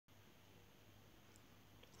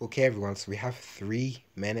Okay, everyone, so we have 3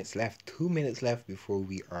 minutes left, 2 minutes left before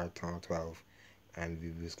we are Town 12, and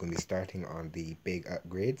we're just going to be starting on the big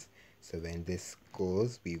upgrades. So when this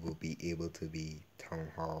goes, we will be able to be Town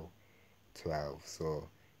Hall 12. So,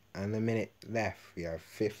 and a minute left, we have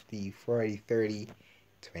 50, 40, 30,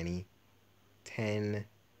 20, 10,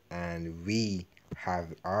 and we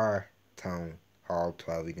have our Town Hall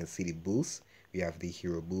 12. You can see the boost. We have the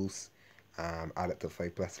hero boost. Add up to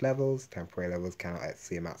 5 plus levels. Temporary levels cannot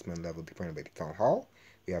exceed a maximum level depending on the Town Hall.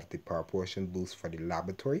 We have the power potion boost for the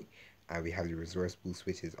laboratory. And we have the resource boost,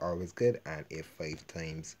 which is always good, and a 5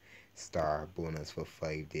 times star bonus for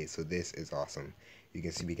 5 days. So this is awesome. You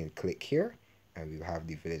can see we can click here, and we have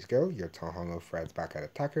the village girl. Your Town Hall now fires back at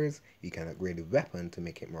attackers. You can upgrade the weapon to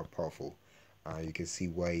make it more powerful. You can see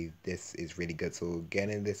why this is really good. So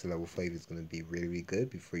getting this to level 5 is going to be really good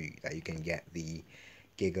before you can get the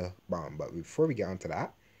Giga Bomb. But before we get onto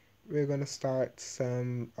that, we're going to start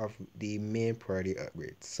some of the main priority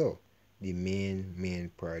upgrades. So the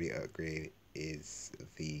main priority upgrade is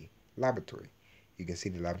the laboratory. You can see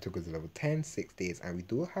the laboratory goes to level 10, 6 days, and we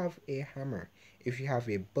do have a hammer. If you have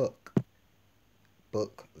a book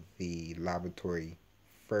the laboratory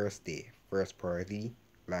first day, first priority.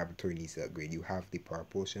 Laboratory needs to upgrade. You have the power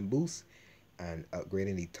potion boost, and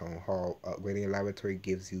upgrading the town hall, upgrading the laboratory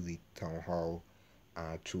gives you the town hall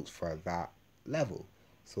troops for that level.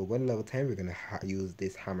 So going to level 10, we're gonna use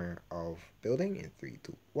this hammer of building in 3,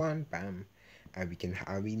 2, 1, bam, and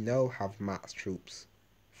we now have max troops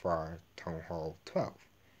for our town hall 12.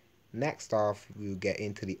 Next off, we'll get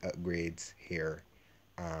into the upgrades here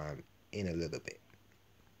in a little bit.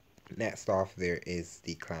 Next off, there is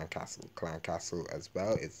the clan castle. Clan castle as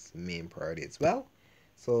well is main priority as well.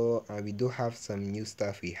 So we do have some new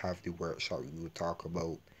stuff. We have the workshop we will talk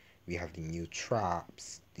about. We have the new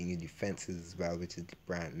traps, the new defenses as well, which is the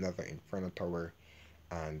brand another Inferno Tower,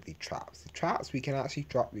 and the traps. The traps, we can actually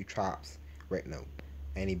drop the traps right now.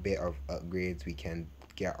 Any bit of upgrades we can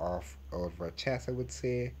get off of our chest, I would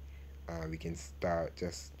say. We can start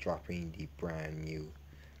just dropping the brand new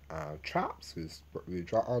traps. We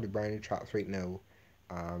drop all the brand new traps right now.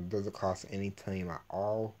 Doesn't cost any time at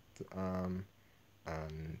all.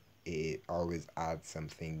 And it always adds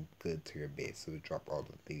something good to your base. So we drop all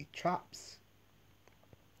the traps.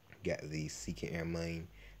 Get the Seeking Air Mine,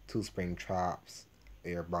 2 Spring Traps,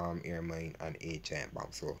 Air Bomb, Air Mine, and a Giant Bomb.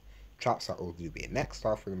 So traps are all good. Next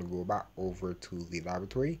off, we're going to go back over to the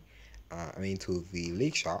laboratory. To the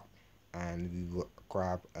lake shop, and we will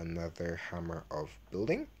grab another hammer of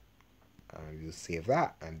building. We'll save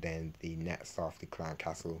that, and then the next off the clan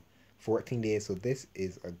castle, 14 days. So this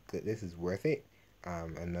is worth it.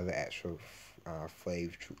 Another extra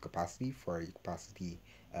 5 troop capacity for your capacity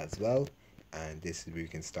as well, and this is where you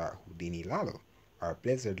can start Houdini Lalo, or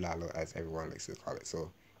Blizzard Lalo as everyone likes to call it.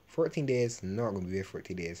 So 14 days, not going to be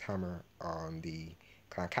 14 days hammer on the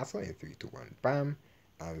clan castle in 3, 2, 1, bam,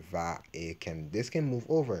 and this can move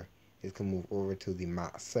over. It can move over to the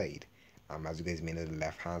mat side. As you guys may know, the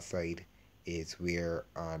left hand side is where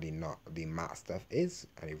the mat stuff is,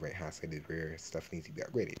 and the right hand side is where stuff needs to be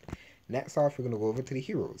upgraded. Next off, we're gonna go over to the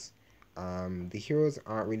heroes. The heroes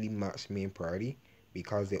aren't really much main priority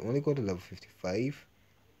because they only go to level 55,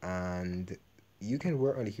 and you can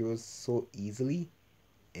work on the heroes so easily.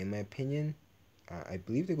 In my opinion, I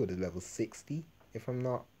believe they go to level 60 if I'm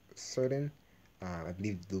not certain. I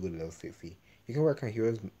believe they do go to level 60. You can work on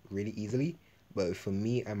heroes really easily, but for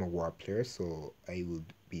me, I'm a war player, so I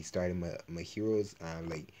would be starting my heroes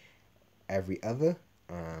like every other.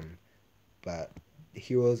 But the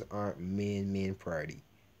heroes aren't main priority,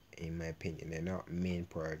 in my opinion. They're not main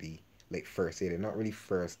priority like first day. They're not really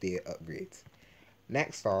first day upgrades.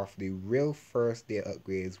 Next off, the real first day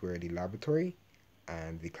upgrades were the laboratory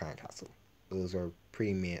and the clan castle. Those are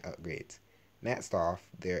pretty main upgrades. Next off,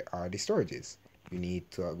 there are the storages. You need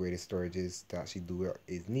to upgrade the storages to actually do what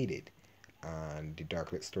is needed. And the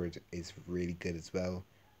darklit storage is really good as well,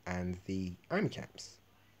 and the army camps.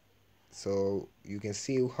 So you can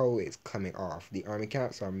see how it's coming off. The army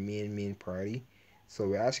camps are main priority, so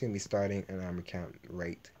we're actually gonna be starting an army camp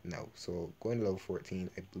right now. So going to level 14,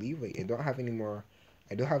 I believe I don't have any more.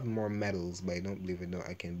 I do have more medals, but I don't believe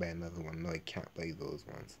I can buy another one. No, I can't buy those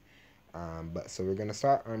ones. But so we're gonna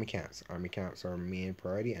start army camps. Army camps are main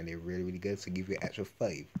priority, and they're really good. So give you an extra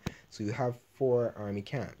 5. So you have 4 army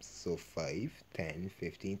camps. So 5, 10,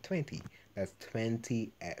 15, 20. That's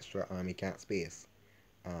 20 extra army camp space.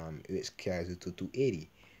 Which carries you to 280.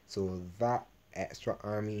 So that extra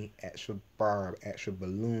army, extra barb, extra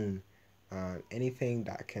balloon, anything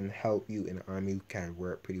that can help you in the army can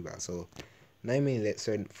work pretty well. So 9 minutes,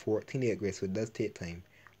 14 day upgrade. So it does take time.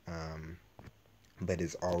 but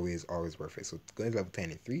it's always worth it. So it goes level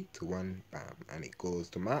 10 in 3, 2, 1, bam, and it goes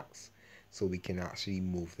to max. So we can actually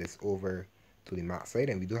move this over to the max side,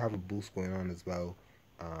 and we do have a boost going on as well.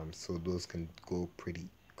 So those can go pretty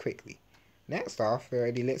quickly. Next off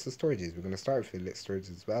are the elixir storages. We're going to start with elixir storage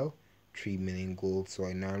as well. 3 million gold. So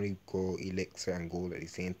I normally go elixir and gold at the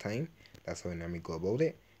same time. That's how I normally go about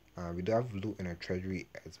it. We do have loot in our treasury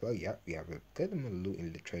as well. Yeah, we have a good amount of loot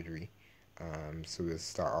in the treasury. So we'll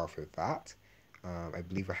start off with that. I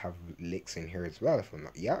believe I have elixir in here as well. If I'm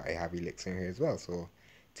not, yeah, I have elixir in here as well. So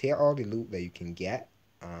take all the loot that you can get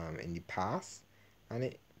in the past, and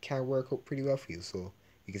it can work out pretty well for you. So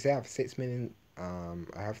you can say I have 6 million.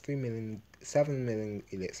 I have 3 million, 7 million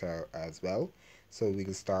elixir as well. So we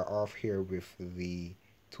can start off here with the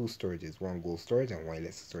two storages, one gold storage and one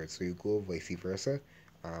elixir storage. So you go vice versa,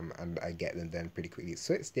 and I get them done pretty quickly.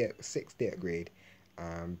 So it's the 6-day upgrade,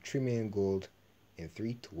 3 million gold in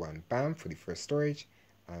 3 to 1, bam, for the first storage,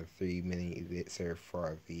 and 3 million elixir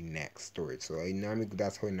for the next storage. So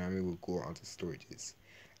that's how I normally would go onto storages,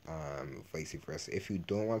 vice versa. If you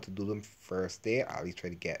don't want to do them first day, at least try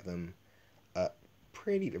to get them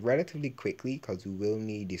pretty relatively quickly, because we will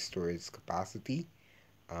need the storage capacity,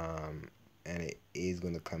 um, and it is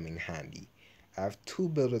going to come in handy. I have 2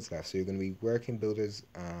 builders left, so you're going to be working builders.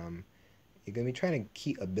 You're going to be trying to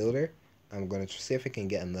keep a builder. I'm going to see if I can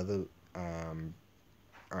get another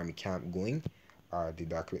army camp going. The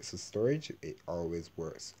dark elixir storage, it always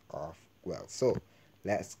works off well. So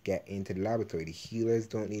let's get into the laboratory. The healers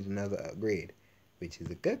don't need another upgrade, which is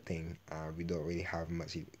a good thing. We don't really have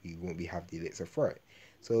much. You won't be have the elixir for it.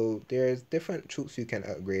 So there's different troops you can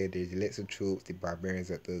upgrade. There's elixir troops, the barbarians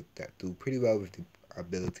that do pretty well with the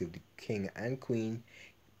ability of the king and queen,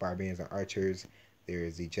 barbarians and archers.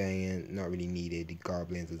 There's the giant, not really needed. The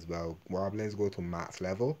goblins as well. Goblins go to max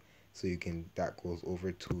level, so you can, that goes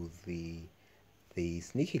over to the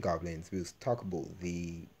sneaky goblins. We'll talk about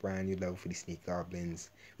the brand new level for the sneaky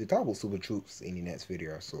goblins. We'll talk about super troops in the next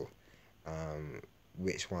video or so.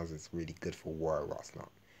 Which ones is really good for war, what's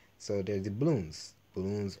not. So there's the balloons.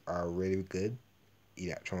 Balloons are really good.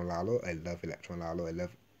 Electron Lalo, I love Electron Lalo. I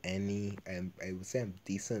love any, I would say I'm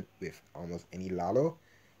decent with almost any Lalo.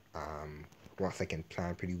 Once I can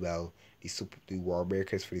plan pretty well, the wall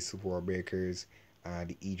breakers for the super wall breakers,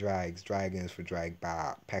 the E-Drags, dragons for drag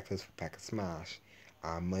bat, Pekkas for Pekka Smash,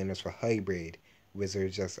 miners for hybrid,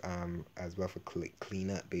 wizards just as well for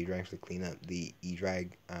clean up, big drags for clean up, the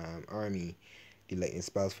E-Drag army, the lightning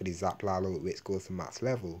spells for the Zap Lalo, which goes to max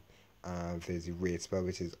level. There's the raid spell,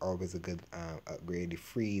 which is always a good upgrade. The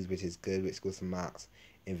freeze, which is good, which goes to max.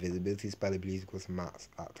 Invisibility spell, I believe, goes to max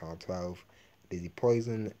at Town 12. There's the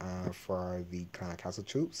poison for the clan castle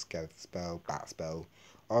troops, skeleton spell, bat spell,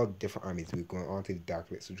 all different armies. We're going on to the dark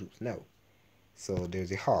elixir troops now. So there's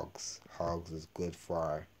the hogs. Hogs is good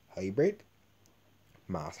for hybrid,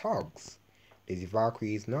 mass hogs. There's the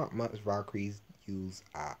Valkyries. Not much Valkyries used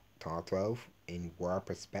at Town 12 in war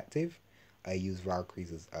perspective. I use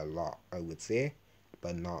Valkyries a lot, I would say,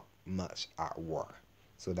 but not much at war.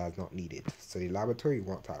 So that's not needed. So the laboratory, you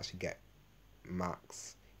want to actually get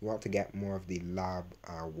max. You want to get more of the lab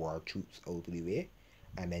war troops out of the way,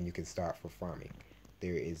 and then you can start for farming.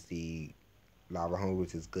 There is the lava home,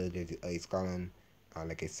 which is good. There's the ice column.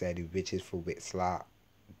 Like I said, the witches for wit slot.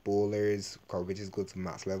 Bowlers, called witches, go to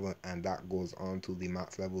max level, and that goes on to the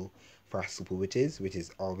max level for super witches, which is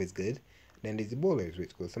always good. Then there's the bowlers,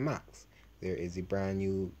 which goes to max. There is a brand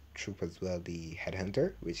new troop as well, the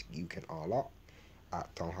headhunter, which you can all up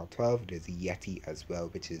at Town Hall 12. There's a Yeti as well,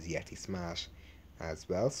 which is Yeti Smash as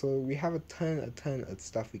well. So we have a ton of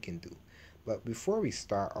stuff we can do. But before we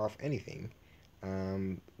start off anything,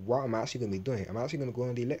 what I'm actually going to be doing, I'm actually going to go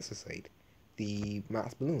on the elixir side, the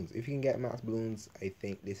max balloons. If you can get max balloons, I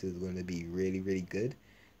think this is going to be really good.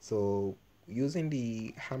 So using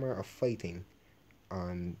the hammer of fighting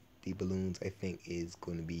on the balloons, I think is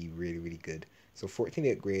going to be really good. So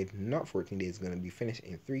 14-day upgrade, not 14 days, is going to be finished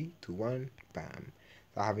in 3, 2, 1, bam.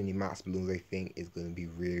 So having the max balloons, I think, is going to be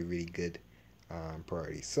really good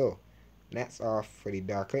priority. So next off for the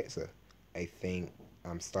dark elixir, I think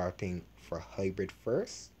I'm starting for hybrid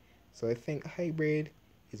first. So I think hybrid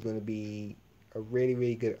is going to be a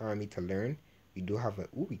really good army to learn. We do have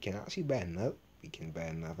we can actually buy another. We can buy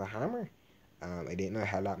another hammer. I didn't know I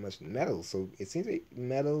had that much metals, so it seems like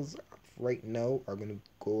metals right now are gonna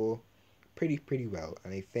go pretty well.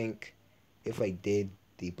 And I think if I did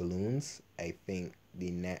the balloons, I think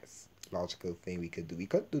the next logical thing we could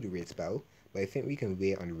do the raid spell, but I think we can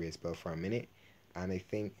wait on the raid spell for a minute. And I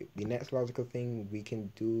think the next logical thing we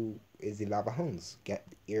can do is the lava hounds. Get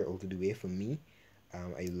air out of the way for me.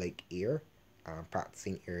 I like air.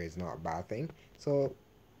 Practicing area is not a bad thing. So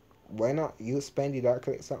why not you spend the dark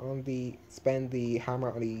elixir on the spend the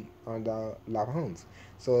hammer on the lava hounds?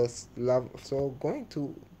 So so going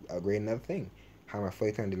to upgrade another thing. Hammer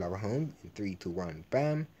fighter on the lava hound in 3, 2, 1,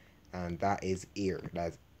 bam, and that is air.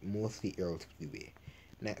 That's mostly air to the way.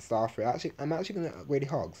 Next off, I'm actually gonna upgrade the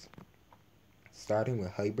hogs. Starting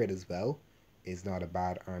with hybrid as well is not a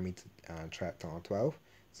bad army to track Th12.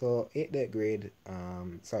 So 8 day grade,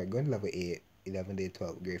 sorry, going to level 8, 11 day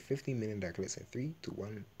 12 grade, 15 million dark elixir, 3, 2,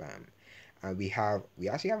 1, bam. And we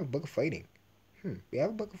actually have a book of fighting. We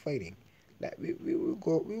have a book of fighting. That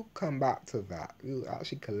we'll come back to that. We'll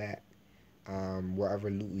actually collect whatever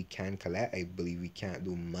loot we can collect. I believe we can't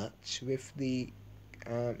do much with the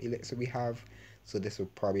elixir we have, so this will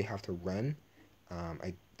probably have to run.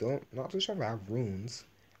 I don't not too sure if I have runes.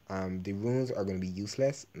 The runes are going to be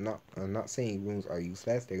useless. I'm not saying runes are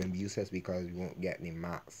useless. They're going to be useless because you won't get any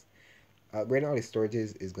mats. Upgrading all the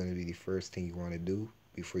storages is going to be the first thing you want to do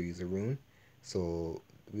before you use a rune. So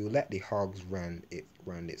we'll let the hogs run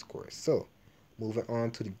its course. So moving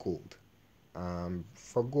on to the gold.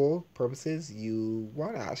 For gold purposes, you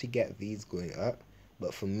want to actually get these going up.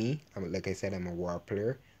 But for me, like I said, I'm a war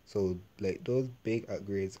player. So like those big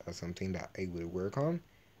upgrades are something that I would work on.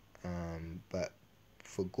 But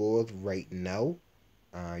for gold right now,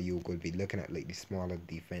 you're going to be looking at like the smaller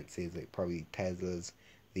defenses, like probably Teslas.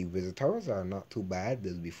 The visitors are not too bad.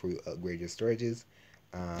 This is before you upgrade your storages.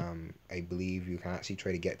 I believe you can actually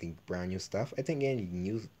try to get the brand new stuff. I think again you can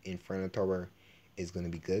use Inferno Tower is going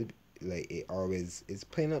to be good. Like it always is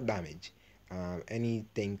playing up damage.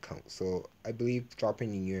 Anything counts. So I believe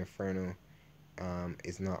dropping the new Inferno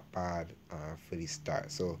is not bad for the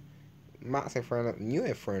start. So Max Inferno, New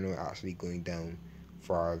Inferno actually going down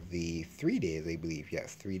for the 3 days, I believe.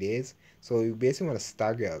 Yes, 3 days. So you basically want to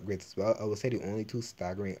stagger upgrades as well. I would say the only two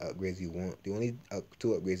staggering upgrades you want, the only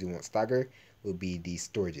two upgrades you want stagger will be the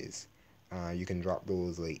storages. You can drop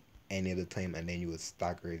those like any other time, and then you would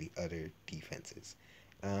stagger the other defenses.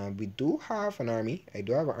 We do have an army. I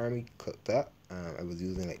do have an army cooked up. I was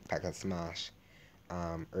using like Pack and Smash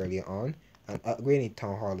earlier on, and upgrading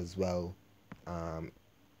Town Hall as well. Um,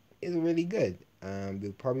 is really good. We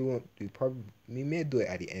probably won't. We may do it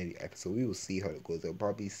at the end of the episode. We will see how it goes. I'll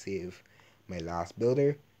probably save my last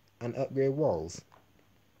builder and upgrade walls.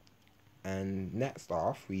 And next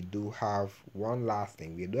off, we do have one last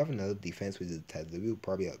thing. We do have another defense with the Tesla. We will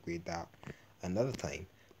probably upgrade that another time.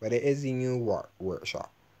 But it is the new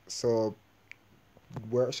workshop. So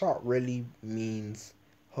workshop really means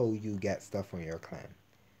how you get stuff from your clan.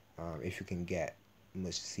 If you can get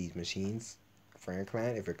siege machines for your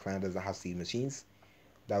clan. If your clan doesn't have siege machines,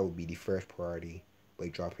 that would be the first priority by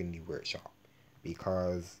dropping the workshop,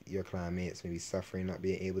 because your clan mates may be suffering not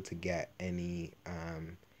being able to get any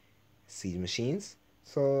siege machines.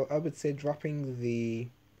 So I would say dropping the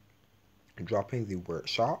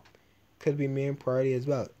workshop could be main priority as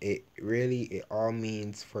well. It all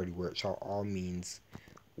means for the workshop all means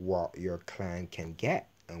what your clan can get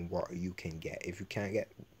and what you can get. If you can't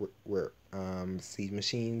get siege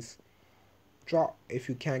machines, drop. If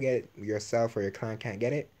you can't get it yourself or your clan can't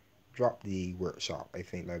get it, drop the workshop. I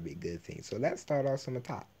think that'd be a good thing. So let's start off some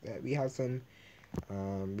attack. We have some.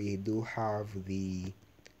 We do have the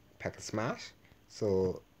Peck of Smash.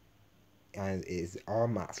 So and it's all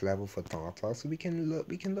max level for Th12. So we can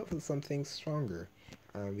look for something stronger.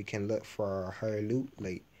 We can look for higher loot.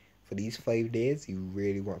 Like for these 5 days, you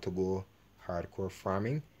really want to go hardcore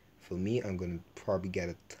farming. For me, I'm gonna probably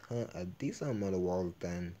get a decent amount of walls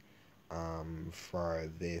done for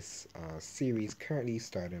this series. Currently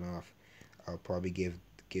starting off, I'll probably give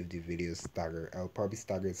the videos stagger. I'll probably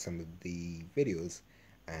stagger some of the videos,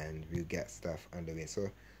 and we'll get stuff underway. So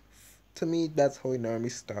to me, that's how we normally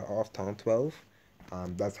start off Th12.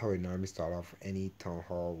 That's how we normally start off any Town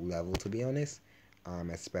Hall level, to be honest.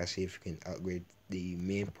 Especially if you can upgrade. The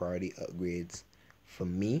main priority upgrades for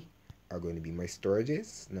me are going to be my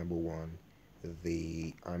storages. Number one,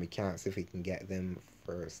 the army counts if we can get them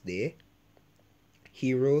first day.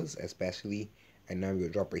 Heroes, especially, and now we'll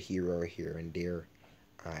drop a hero here and there.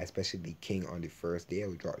 Especially the king on the first day, I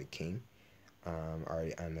will drop the king.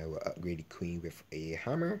 Alright, and I will upgrade the queen with a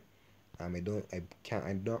hammer. I'm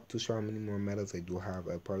not too sure how many more medals I do have.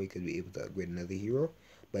 I probably could be able to upgrade another hero,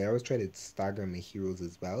 but I always try to stagger my heroes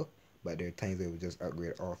as well. But there are times I would just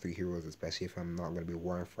upgrade all 3 heroes, especially if I'm not going to be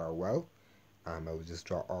warring for a while. I would just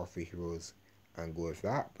draw all 3 heroes and go with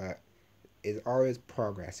that. But it's always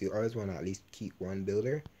progress. You always want to at least keep one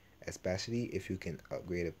builder, especially if you can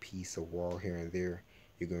upgrade a piece of wall here and there.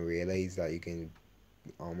 You can realize that you can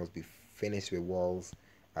almost be finished with walls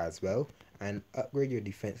as well, and upgrade your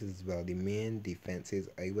defenses as well. The main defenses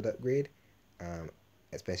I would upgrade, um,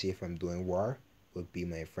 especially if I'm doing war, would be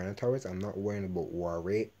my Inferno Towers. I'm not worrying about war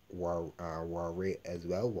rate as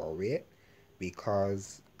well, war rate,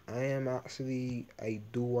 because I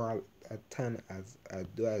do war a ton, as I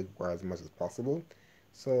do war as much as possible.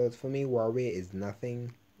 So for me, war rate is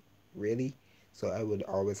nothing really. So I would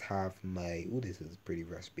always have my. Ooh, this is pretty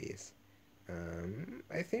rush base.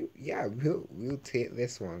 I think yeah, we'll take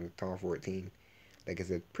this one, Tom 14. Like I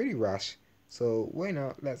said, pretty rush. So why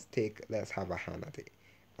not? Let's have a hand at it.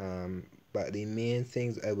 But the main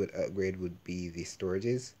things I would upgrade would be the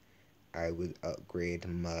storages. I would upgrade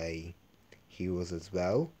my heroes as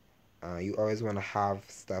well. You always want to have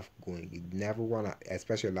stuff going. You never want to,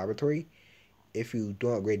 especially laboratory. If you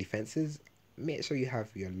don't upgrade defenses, make sure you have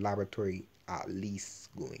your laboratory at least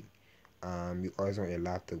going. You always want your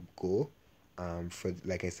lab to go. For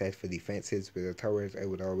like I said, for defenses with the towers, I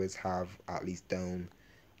would always have at least down.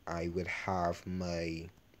 I would have my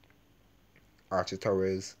archer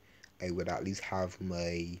towers. I would at least have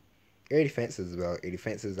my air defenses as well. Air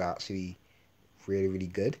defenses are actually really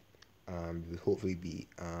good. Will hopefully be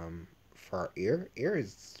for air. Air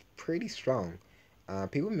is pretty strong.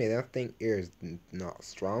 People may not think air is not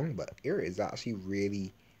strong, but air is actually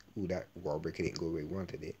really. Ooh, that wall breaker didn't go where we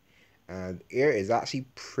wanted it. Air is actually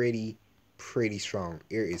pretty strong.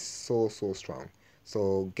 Air is so strong.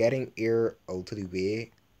 So getting air out of the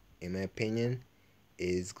way, in my opinion,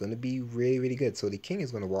 is gonna be really good. So the king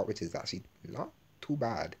is gonna walk, which is actually not too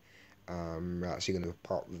bad. We're actually gonna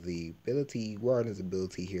pop the ability, Warden's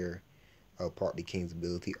ability here. I'll pop the king's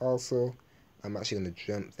ability also. I'm actually gonna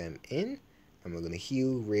jump them in. I'm gonna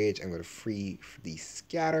heal, rage. I'm gonna free the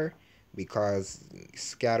scatter because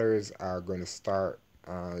scatters are gonna start.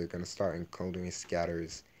 You're gonna start encountering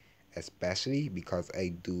scatters, especially because I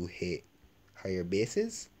do hit higher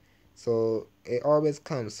bases. So it always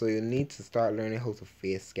comes. So you need to start learning how to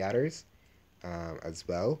face scatters as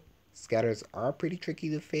well. Scatters are pretty tricky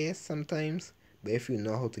to face sometimes, but if you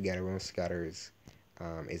know how to get around scatters,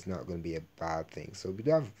 it's not going to be a bad thing. So we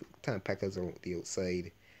do have 10 P.E.K.K.A.s on the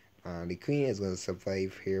outside. The queen is going to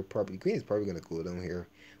survive here. Probably the queen is probably going to go down here,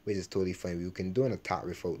 which is totally fine. We can do an attack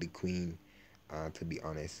without the queen, to be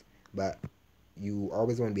honest. But you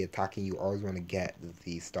always want to be attacking. You always want to get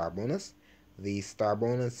the star bonus. The star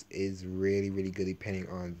bonus is really good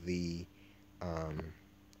um,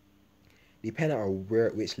 depending on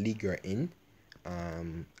which league you're in.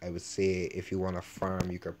 I would say if you want to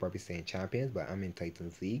farm, you could probably stay in Champions, but I'm in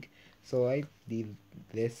Titans League, so I leave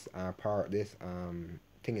this this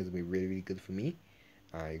thing is gonna be really good for me.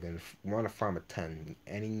 You're gonna want to farm a ton.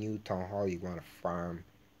 Any new town hall you want to farm,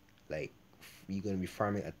 like you're gonna be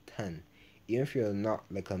farming a ton. Even if you're not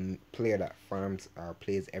like a player that farms or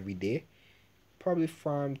plays every day, probably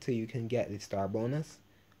farm till you can get the star bonus,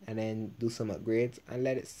 and then do some upgrades and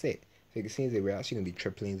let it sit. So you can see that we're actually going to be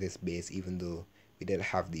tripling this base, even though we didn't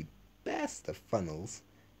have the best of funnels.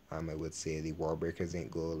 I would say the wall breakers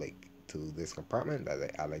didn't go like to this compartment as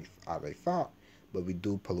I thought, but we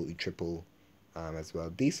do pollute triple as well.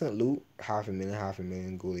 Decent loot, half a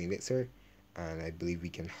million gold elixir, and I believe we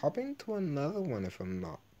can hop into another one if I'm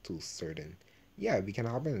not too certain. Yeah, we can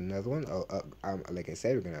hop in another one. Like I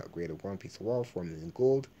said, we're gonna upgrade a one piece of wall, 4 million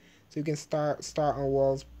gold, so you can start on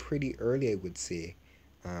walls pretty early, I would say,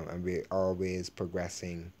 and we're always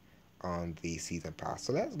progressing on the season pass.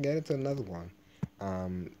 So let's get into another one.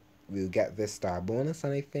 Um, we'll get this star bonus,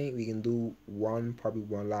 and I think we can do probably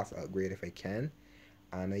one last upgrade if I can,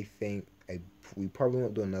 and I think we probably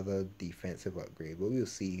won't do another defensive upgrade, but we'll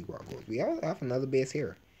see what goes. We have another base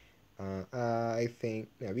here. I think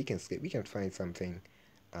yeah, we can skip. We can find something.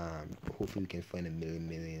 Hopefully we can find a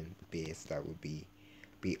million base. That would be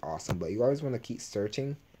awesome. But you always want to keep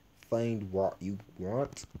searching, find what you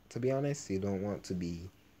want. To be honest, you don't want to be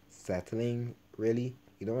settling. Really,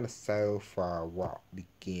 you don't want to settle for what the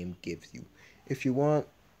game gives you. If you want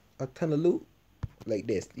a ton of loot like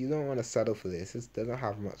this, you don't want to settle for this. It doesn't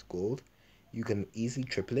have much gold. You can easily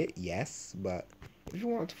triple it, yes, but if you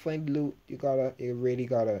want to find loot, you really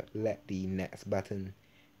gotta let the next button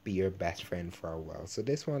be your best friend for a while. So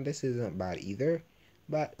this isn't bad either,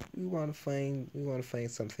 but we want to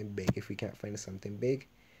find something big. If we can't find something big,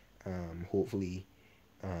 hopefully,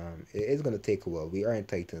 it is gonna take a while. We are in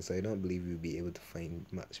Titan, so I don't believe we'll be able to find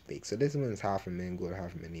much big. So this one's half a million gold,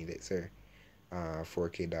 half a million elixir,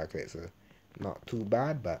 4K dark elixir, not too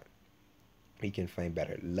bad, but we can find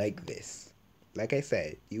better like this. Like I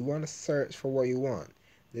said, you want to search for what you want.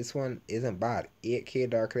 This one isn't bad. 8K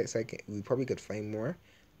dark elixir, we probably could find more,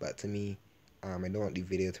 but to me, I don't want the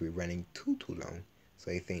video to be running too long.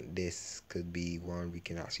 So I think this could be one we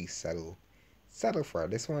can actually settle for.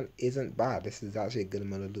 This one isn't bad. This is actually a good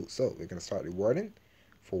amount of loot. So we're gonna start the warden.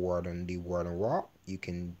 For warden, the warden walk, you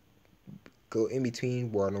can go in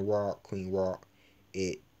between warden walk, queen walk.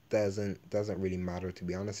 It doesn't really matter, to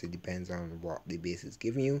be honest. It depends on what the base is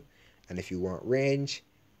giving you. And if you want range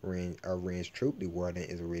troop, the warden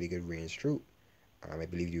is a really good range troop. I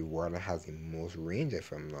believe the warden has the most range,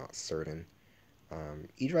 if I'm not certain.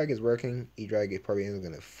 E-drag is working. E-drag is probably isn't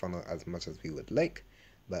going to funnel as much as we would like,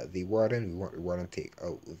 but the warden, we want the warden to take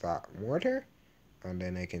out that mortar, and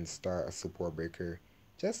then I can start a support breaker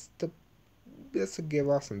just to give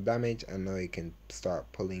off some damage, and now I can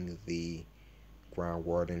start pulling the ground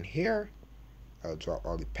warden here. I'll drop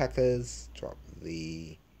all the P.E.K.K.A.s, drop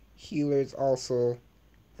the healers also,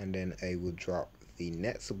 and then I will drop the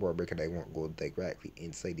net support breaker that I won't go directly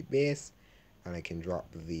inside the base, and I can drop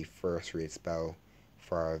the first raid spell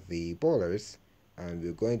for the bowlers, and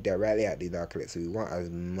we're going directly at the dark elixir. We want as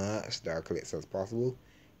much dark elixir as possible.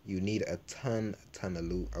 You need a ton of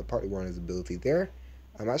loot. I'll probably want his ability there.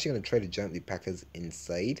 I'm actually going to try to jump the P.E.K.K.A.s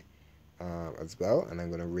inside as well, and I'm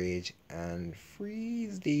going to rage and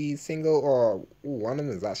freeze the single, or one of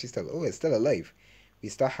them is actually still, it's still alive. We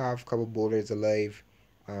still have a couple bowlers alive.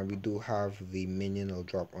 We do have the minion will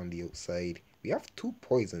drop on the outside. We have 2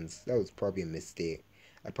 poisons. That was probably a mistake.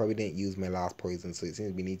 I probably didn't use my last poison, so it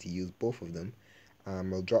seems we need to use both of them.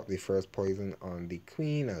 I'll drop the first poison on the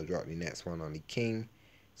queen. I'll drop the next one on the king,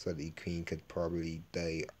 so the queen could probably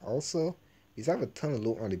die also. We have a ton of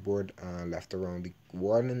loot on the board left around the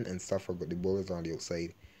warden and stuff for the bowlers on the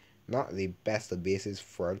outside. Not the best of bases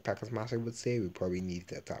for the Packers match, I would say. We probably need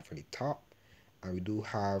to attack from the top. And we do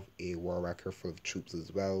have a war wrecker full of troops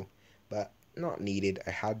as well, but not needed. I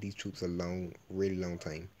had these troops a really long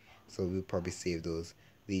time, so we'll probably save those.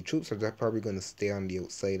 The troops are probably going to stay on the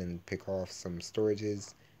outside and pick off some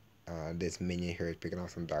storages. This minion here is picking off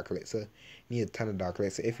some dark elixir. Need a ton of dark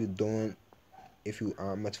elixir. If you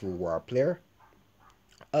aren't much of a war player,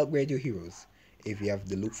 upgrade your heroes. If you have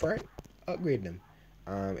the loot for it, upgrade them.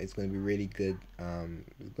 It's going to be really good.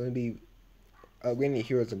 It's going to be upgrading your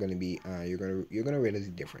heroes are going to be you're gonna realize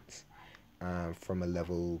the difference from a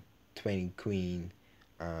level 20 queen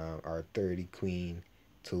or 30 queen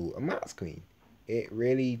to a max queen. It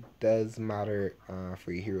really does matter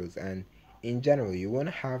for your heroes, and in general you want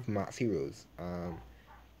to have max heroes.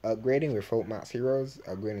 Upgrading without max heroes,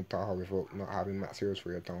 upgrading town hall without not having max heroes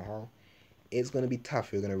for your town hall, it's going to be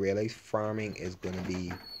tough. You're going to realize farming is going to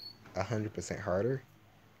be 100% harder.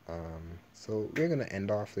 So we're going to end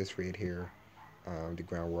off this raid here. The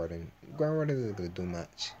ground warden isn't going to do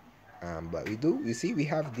much, but we see we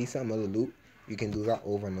have decent amount of loot. You can do that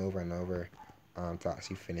over and over and over to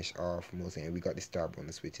actually finish off most of it. We got the star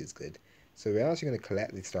bonus, which is good. So we're actually going to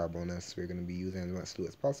collect the star bonus. We're going to be using as much loot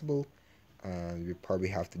as possible. We probably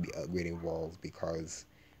have to be upgrading walls because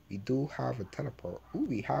we do have a ton of power. Ooh,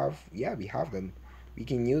 we have them. We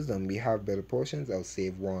can use them. We have better potions. I'll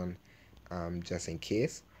save one just in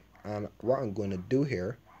case. And what I'm going to do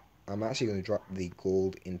here, I'm actually going to drop the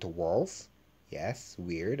gold into walls. Yes,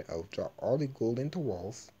 weird. I'll drop all the gold into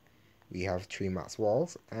walls. We have 3 max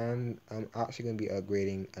walls, and I'm actually going to be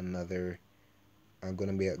upgrading another. I'm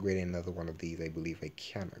going to be upgrading another one of these. I believe I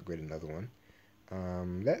can upgrade another one.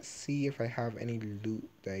 Let's see if I have any loot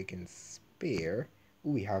that I can spare.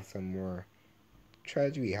 Ooh, we have some more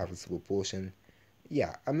treasure. We have a super potion.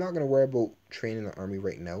 Yeah, I'm not going to worry about training an army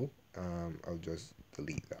right now. I'll just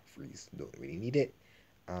delete that freeze. Don't really need it.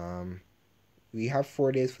 We have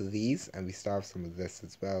 4 days for these, and we still have some of this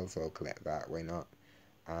as well, so I'll collect that. Why not?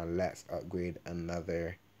 Let's upgrade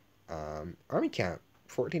another army camp.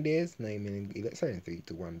 14 days, 9 million elixir, and 3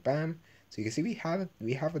 to 1. Bam. So you can see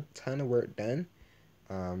we have a ton of work done.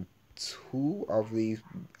 2 of these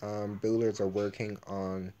builders are working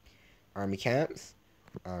on army camps.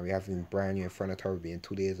 We have them brand new in front of tower. Be in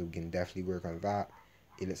 2 days, we can definitely work on that.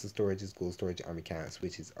 Elixir storages, gold storage, army camps,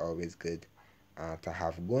 which is always good to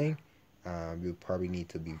have going. We'll probably need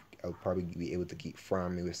to be. I'll probably be able to keep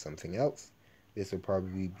farming with something else. This will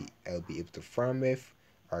probably be. I'll be able to farm with,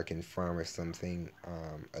 or I can farm with something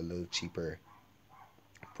a little cheaper.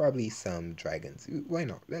 Probably some dragons. Why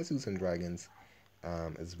not? Let's do some dragons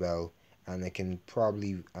as well, and I can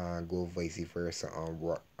probably go vice versa on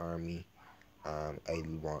what army I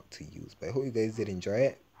want to use. But I hope you guys did enjoy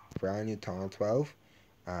it. Brand new Th12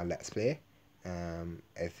 let's play.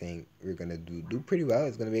 I think we're gonna do pretty well.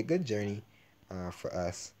 It's gonna be a good journey for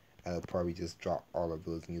us. I'll probably just drop all of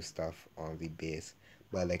those new stuff on the base.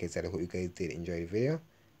 But like I said, I hope you guys did enjoy the video,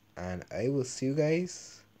 and I will see you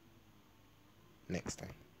guys next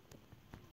time.